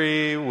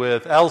angry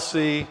with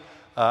Elsie.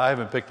 I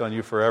haven't picked on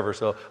you forever,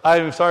 so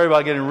I'm sorry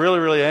about getting really,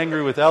 really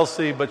angry with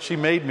Elsie, but she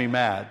made me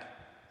mad.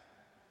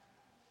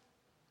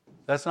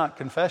 That's not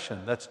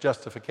confession, that's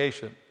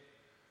justification.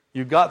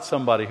 You've got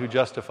somebody who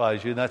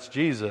justifies you, and that's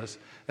Jesus.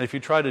 And if you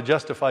try to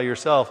justify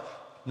yourself,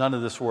 none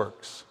of this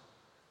works.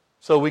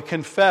 So we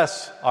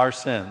confess our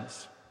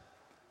sins.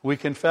 We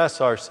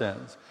confess our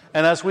sins.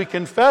 And as we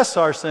confess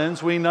our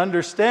sins, we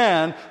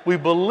understand, we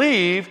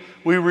believe,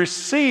 we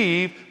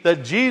receive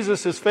that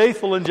Jesus is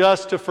faithful and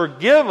just to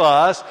forgive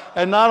us,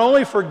 and not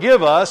only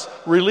forgive us,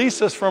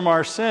 release us from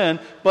our sin,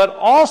 but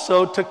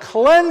also to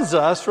cleanse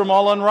us from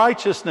all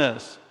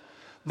unrighteousness.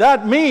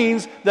 That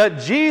means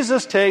that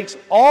Jesus takes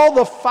all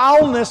the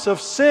foulness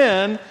of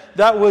sin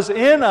that was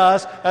in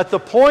us at the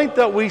point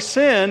that we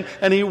sin,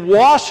 and He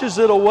washes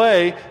it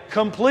away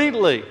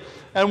completely.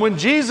 And when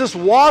Jesus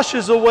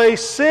washes away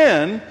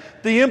sin,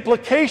 the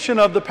implication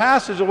of the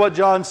passage of what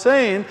John's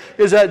saying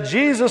is that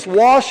Jesus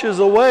washes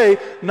away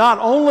not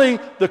only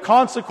the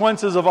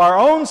consequences of our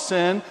own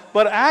sin,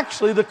 but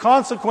actually the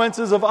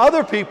consequences of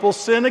other people's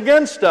sin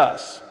against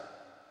us.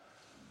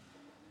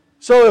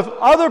 So if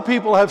other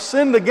people have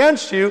sinned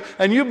against you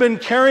and you've been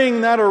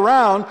carrying that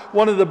around,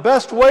 one of the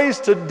best ways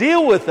to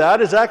deal with that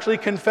is actually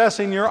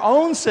confessing your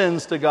own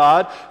sins to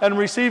God and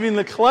receiving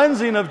the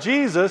cleansing of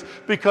Jesus,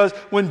 because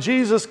when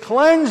Jesus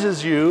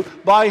cleanses you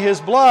by His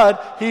blood,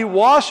 He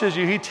washes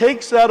you. He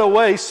takes that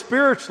away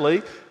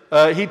spiritually.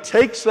 He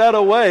takes that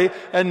away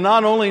and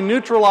not only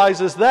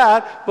neutralizes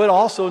that, but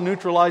also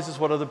neutralizes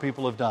what other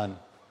people have done.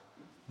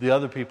 The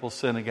other people's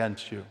sin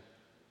against you.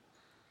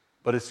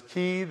 But it's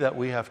key that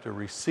we have to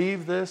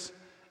receive this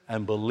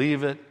and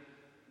believe it,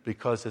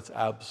 because it's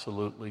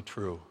absolutely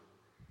true.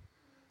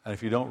 And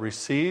if you don't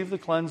receive the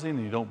cleansing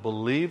and you don't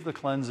believe the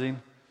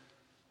cleansing,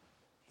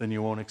 then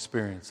you won't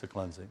experience the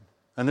cleansing.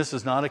 And this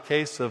is not a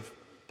case of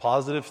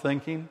positive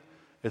thinking.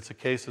 It's a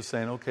case of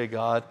saying, okay,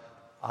 God,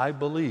 I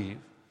believe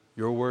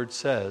your word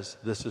says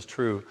this is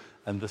true,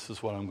 and this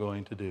is what I'm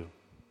going to do.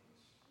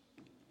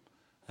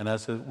 And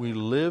as we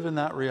live in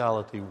that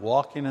reality,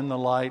 walking in the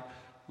light,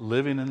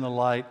 living in the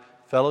light,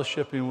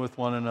 fellowshipping with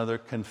one another,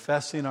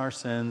 confessing our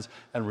sins,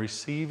 and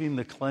receiving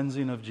the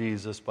cleansing of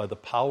Jesus by the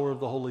power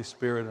of the Holy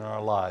Spirit in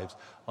our lives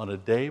on a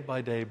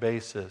day-by-day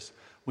basis,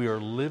 we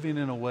are living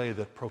in a way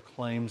that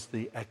proclaims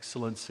the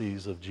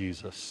excellencies of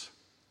Jesus.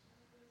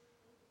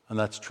 And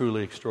that's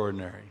truly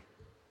extraordinary.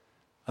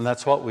 And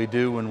that's what we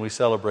do when we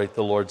celebrate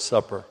the Lord's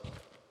Supper.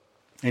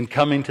 In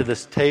coming to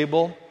this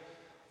table,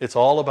 it's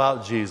all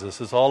about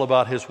Jesus. It's all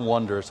about His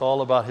wonder. It's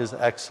all about His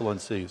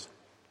excellencies.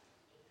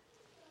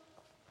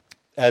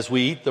 As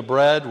we eat the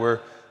bread,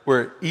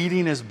 we're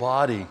eating his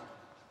body,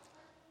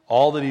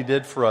 all that he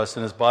did for us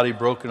in his body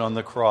broken on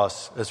the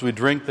cross. As we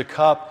drink the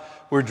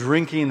cup, we're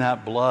drinking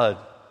that blood,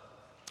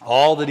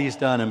 all that he's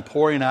done in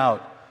pouring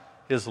out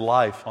his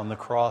life on the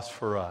cross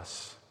for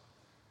us.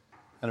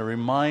 And it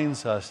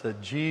reminds us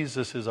that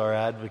Jesus is our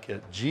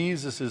advocate.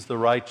 Jesus is the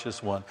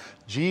righteous one.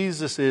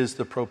 Jesus is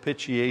the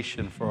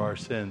propitiation for our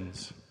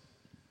sins,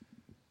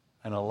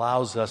 and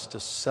allows us to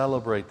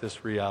celebrate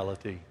this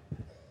reality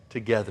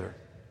together.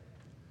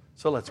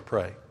 So let's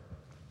pray.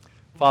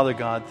 Father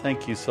God,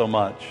 thank you so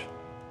much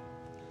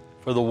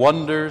for the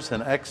wonders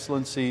and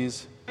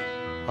excellencies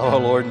of our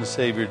Lord and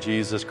Savior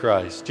Jesus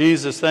Christ.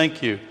 Jesus,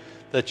 thank you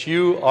that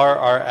you are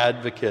our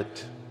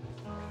advocate.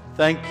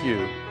 Thank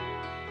you.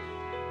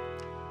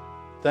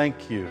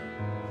 Thank you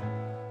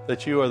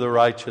that you are the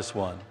righteous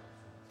one.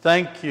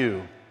 Thank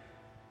you.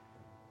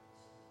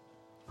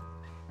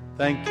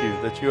 Thank you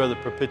that you are the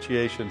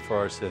propitiation for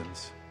our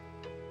sins.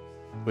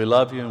 We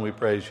love you and we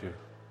praise you.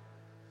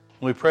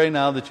 We pray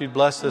now that you'd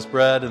bless this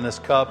bread and this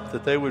cup,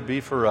 that they would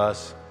be for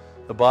us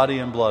the body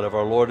and blood of our Lord